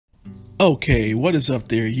Okay, what is up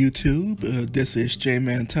there, YouTube? This is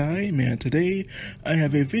J-Man-Time, and today I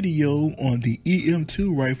have a video on the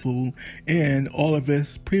EM-2 rifle and all of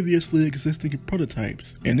its previously existing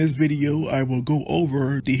prototypes. In this video, I will go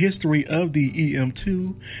over the history of the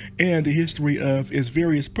EM-2 and the history of its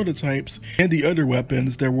various prototypes and the other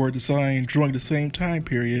weapons that were designed during the same time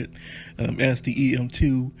period as the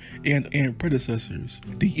EM-2 and predecessors.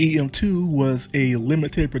 The EM-2 was a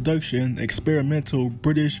limited production experimental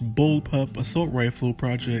British Bullpup assault rifle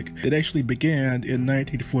project that actually began in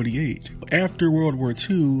 1948. After World War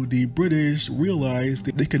II, the British realized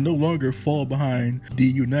that they could no longer fall behind the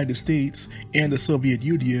United States and the Soviet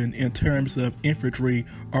Union in terms of infantry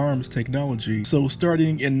arms technology. So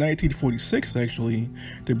starting in 1946, actually,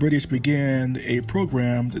 the British began a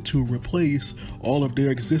program to replace all of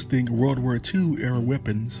their existing World War II era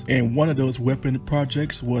weapons, and one of those weapon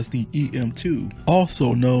projects was the EM-2,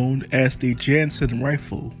 also known as the Jansen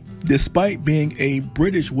rifle. Despite being a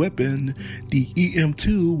British weapon, the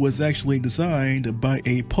EM-2 was actually designed by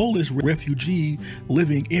a Polish refugee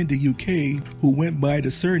living in the UK who went by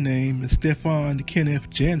the surname Stefan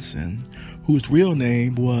Kenneth Jansen, whose real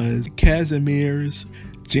name was Kazimierz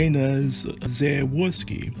Janusz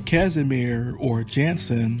Zaworski. Kazimierz, or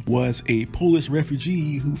Jansen, was a Polish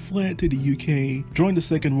refugee who fled to the UK during the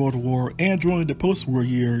Second World War and during the post-war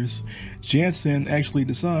years. Jansen actually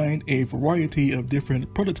designed a variety of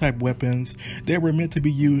different prototype weapons that were meant to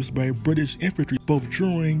be used by British infantry both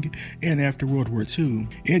during and after World War II.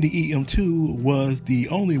 And the EM-2 was the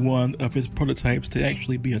only one of its prototypes to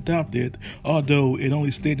actually be adopted, although it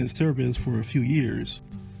only stayed in service for a few years.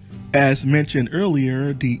 As mentioned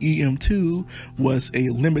earlier, the EM-2 was a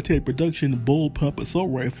limited production bullpup assault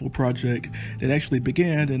rifle project that actually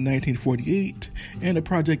began in 1948, and the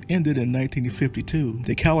project ended in 1952.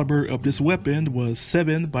 The caliber of this weapon was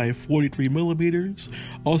 7 by 43 millimeters,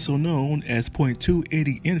 also known as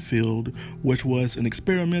 .280 Enfield, which was an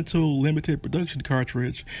experimental limited production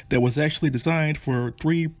cartridge that was actually designed for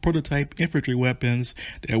 3 prototype infantry weapons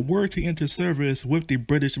that were to enter service with the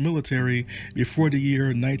British military before the year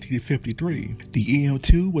 1953. The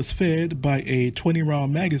EM-2 was fed by a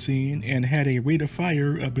 20-round magazine and had a rate of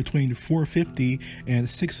fire of between 450 and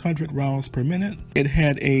 600 rounds per minute. It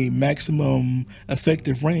had a maximum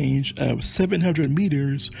effective range of 700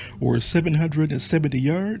 meters or 770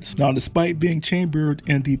 yards. Now, despite being chambered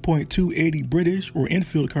in the .280 British or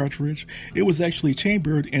Enfield cartridge, it was actually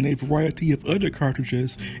chambered in a variety of other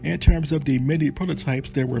cartridges in terms of the many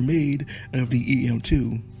prototypes that were made of the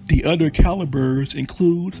EM-2. The other calibers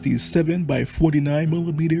includes the 7 by 49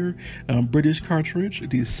 millimeter British cartridge,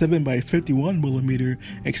 the 7 by 51 millimeter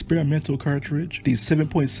experimental cartridge, the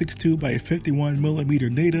 7.62 by 51 millimeter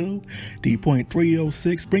NATO, the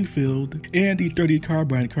 .306 Springfield, and the 30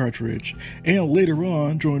 Carbine cartridge. And later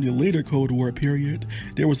on, during the later Cold War period,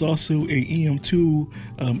 there was also a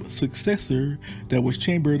EM-2 successor that was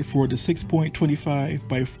chambered for the 6.25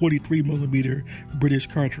 by 43 millimeter British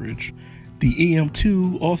cartridge. The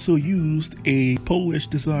EM-2 also used a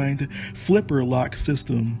Polish-designed flipper lock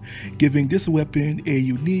system, giving this weapon a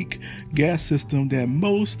unique gas system that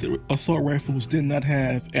most assault rifles did not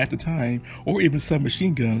have at the time, or even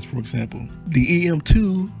submachine guns, for example. The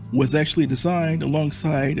EM-2 was actually designed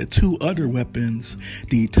alongside 2 other weapons,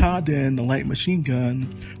 the Tadin light machine gun,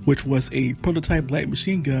 which was a prototype light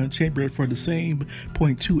machine gun chambered for the same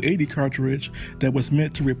 .280 cartridge that was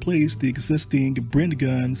meant to replace the existing BREN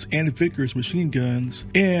guns and Vickers machine guns,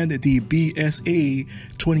 and the BSA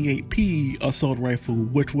 28P assault rifle,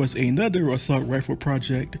 which was another assault rifle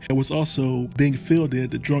project that was also being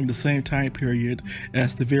fielded during the same time period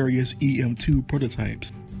as the various EM-2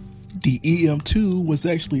 prototypes. The EM-2 was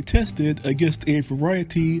actually tested against a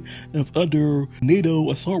variety of other NATO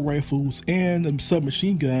assault rifles and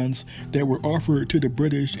submachine guns that were offered to the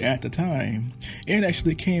British at the time, and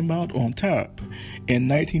actually came out on top. In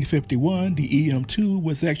 1951, the EM-2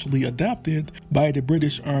 was actually adopted by the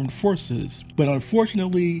British Armed Forces, but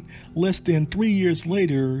unfortunately, less than 3 years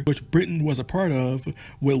later, which Britain was a part of,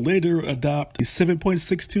 would later adopt the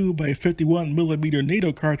 7.62 by 51 millimeter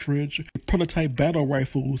NATO cartridge prototype battle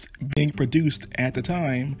rifles being produced at the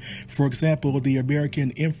time. For example, the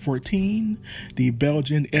American M14, the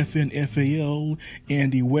Belgian FN-FAL,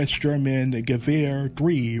 and the West German Gewehr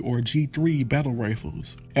 3 or G3 battle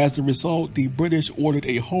rifles. As a result, the British ordered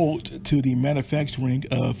a halt to the manufacturing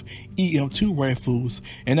of EM-2 rifles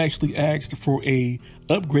and actually asked for a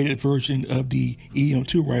upgraded version of the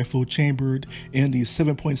EM-2 rifle chambered in the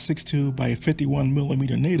 7.62 by 51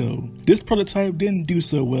 millimeter NATO. This prototype didn't do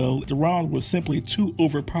so well. The round was simply too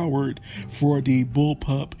overpowered for the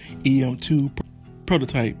Bullpup EM-2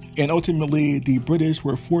 prototype, and ultimately the British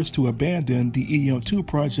were forced to abandon the EM-2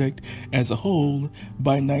 project as a whole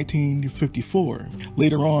by 1954.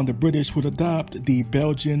 Later on, the British would adopt the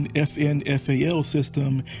Belgian FN-FAL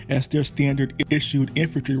system as their standard issued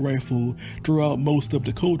infantry rifle throughout most of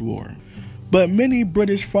the Cold War. But many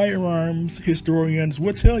British firearms historians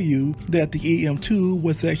will tell you that the EM-2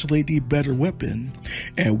 was actually the better weapon.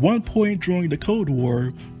 At one point during the Cold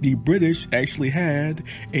War, the British actually had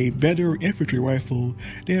a better infantry rifle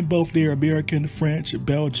than both their American, French,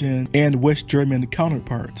 Belgian, and West German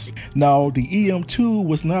counterparts. Now, the EM-2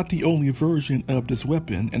 was not the only version of this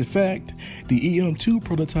weapon. In fact, the EM-2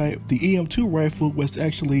 prototype, the EM-2 rifle was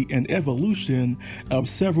actually an evolution of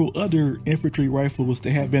several other infantry rifles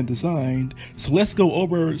that had been designed. So let's go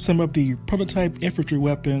over some of the prototype infantry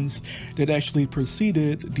weapons that actually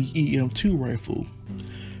preceded the EM-2 rifle.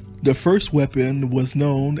 The first weapon was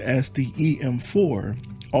known as the EM-4,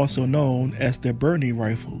 also known as the Burney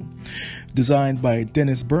rifle, designed by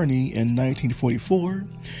Dennis Burney in 1944,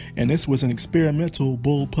 and this was an experimental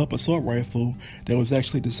bullpup assault rifle that was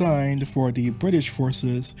actually designed for the British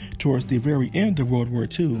forces towards the very end of World War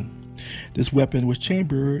II. This weapon was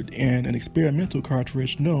chambered in an experimental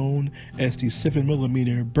cartridge known as the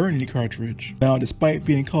 7mm Burney cartridge. Now, despite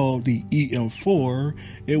being called the EM-4,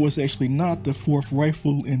 it was actually not the fourth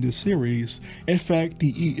rifle in this series. In fact,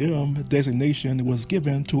 the EM designation was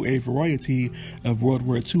given to a variety of World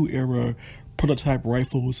War II era prototype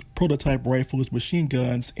rifles, machine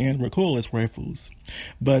guns, and recoilless rifles.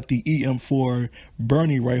 But the EM-4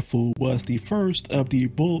 Burney rifle was the first of the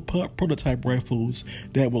bullpup prototype rifles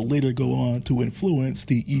that would later go on to influence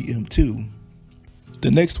the EM-2. The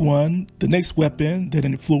next weapon that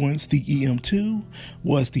influenced the EM-2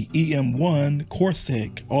 was the EM-1 Corsair,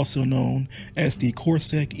 also known as the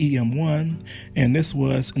Corsair EM-1, and this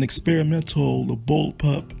was an experimental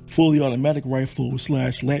bullpup fully automatic rifle /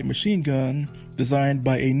 light machine gun designed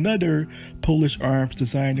by another Polish arms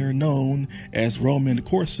designer known as Roman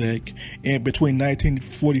Corsair and between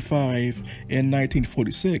 1945 and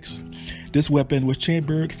 1946. This weapon was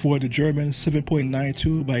chambered for the German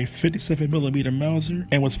 7.92 by 57mm Mauser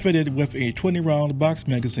and was fitted with a 20-round box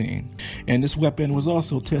magazine. And this weapon was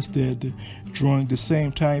also tested during the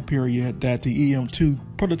same time period that the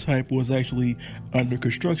EM-2 prototype was actually under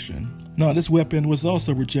construction. Now, this weapon was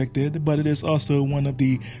also rejected, but it is also one of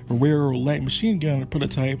the rarer light machine gun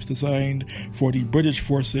prototypes designed for the British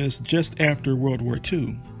forces just after World War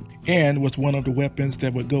II, and was one of the weapons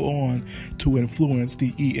that would go on to influence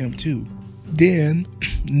the EM-2. Then,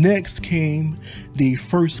 next came the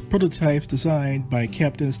first prototypes designed by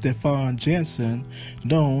Captain Stefan Jansen,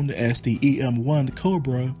 known as the EM-1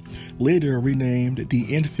 Cobra, later renamed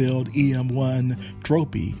the Enfield EM-1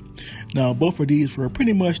 Trophy. Now, both of these were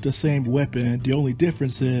pretty much the same weapon. The only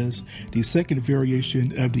difference is the second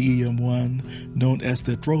variation of the EM-1, known as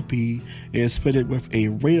the Trophy, is fitted with a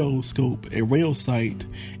rail scope, a rail sight,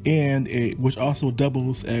 and which also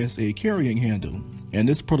doubles as a carrying handle. And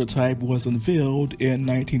this prototype was unveiled in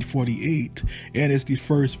 1948 and is the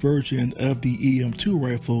first version of the EM-2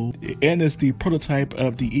 rifle, and is the prototype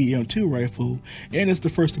of the EM-2 rifle, and is the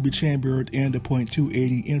first to be chambered in the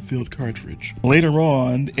 .280 Enfield cartridge. Later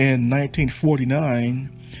on, in 1949,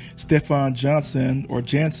 Stefan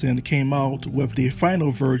Jansen came out with the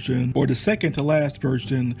final version, or the second to last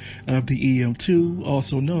version, of the EM-2,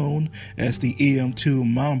 also known as the EM-2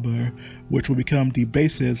 Mamba, which will become the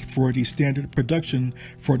basis for the standard production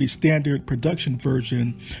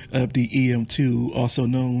version of the EM-2, also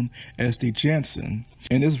known as the Jansen.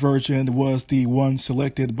 And this version was the one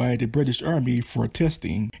selected by the British Army for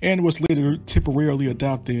testing, and was later temporarily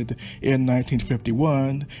adopted in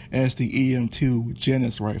 1951 as the EM-2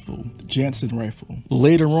 Jansen rifle.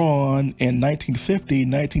 Later on, in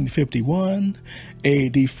 1951,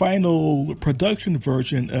 the final production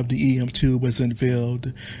version of the EM-2 was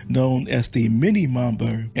unveiled, known as the Mini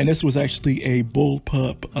Mamba, and this was actually a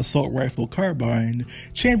bullpup assault rifle carbine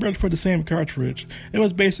chambered for the same cartridge. It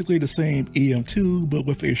was basically the same EM-2, but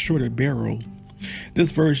with a shorter barrel. This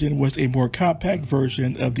version was a more compact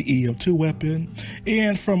version of the EM-2 weapon,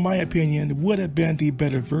 and from my opinion would have been the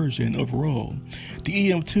better version overall.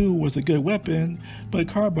 The EM-2 was a good weapon, but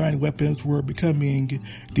carbine weapons were becoming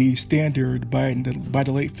the standard by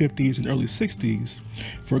the late 50s and early 60s.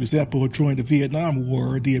 For example, during the Vietnam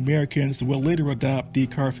War, the Americans would later adopt the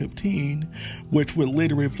Car-15, which would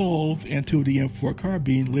later evolve into the M4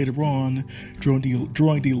 carbine later on during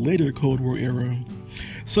the later Cold War era.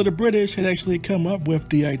 So the British had actually come up with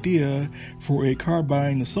the idea for a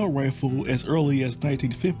carbine assault rifle as early as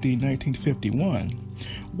 1950-1951.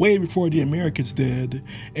 way before the Americans did,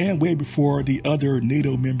 and way before the other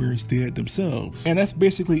NATO members did themselves. And that's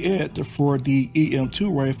basically it for the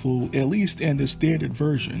EM-2 rifle, at least in the standard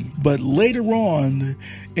version. But later on,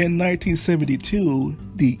 in 1972,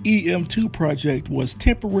 the EM-2 project was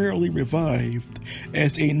temporarily revived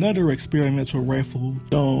as another experimental rifle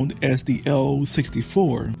known as the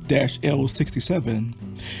L-64-L67.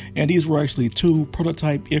 And these were actually two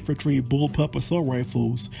prototype infantry bullpup assault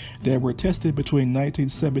rifles that were tested between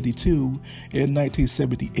 1972 and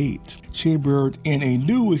 1978, chambered in a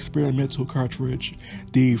new experimental cartridge,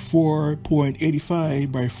 the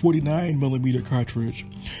 4.85 by 49 millimeter cartridge,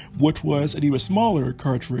 which was an even smaller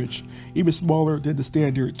cartridge, even smaller than the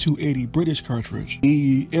standard 280 British cartridge.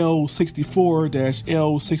 The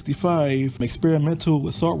L-64-L65 experimental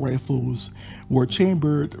assault rifles were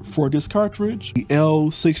chambered for this cartridge. The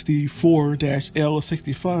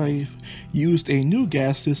L-64-L65 used a new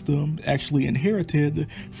gas system actually inherited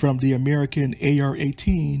from the American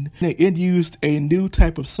AR-18. It used a new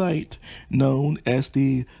type of sight known as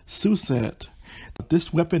the SUSET.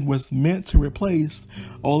 This weapon was meant to replace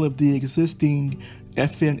all of the existing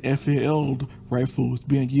FN-FAL rifles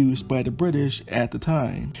being used by the British at the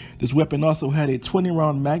time. This weapon also had a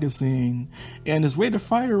 20-round magazine, and its rate of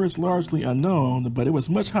fire is largely unknown, but it was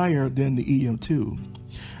much higher than the EM-2.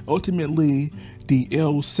 Ultimately, the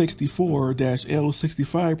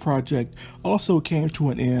L-64-L65 project also came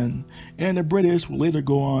to an end, and the British would later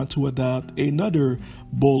go on to adopt another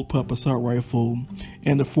bullpup assault rifle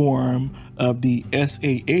in the form of the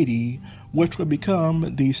SA-80, which would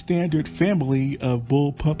become the standard family of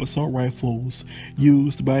bullpup assault rifles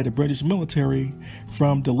used by the British military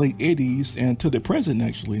from the late 80s and to the present,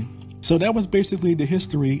 actually. So that was basically the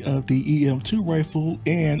history of the EM-2 rifle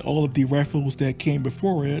and all of the rifles that came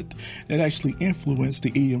before it that actually influenced the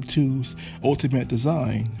EM-2's ultimate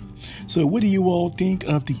design. So what do you all think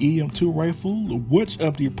of the EM-2 rifle? Which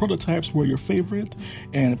of the prototypes were your favorite?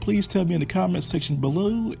 And please tell me in the comment section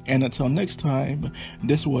below. And until next time,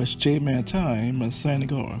 this was J-Man Time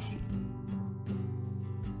signing off.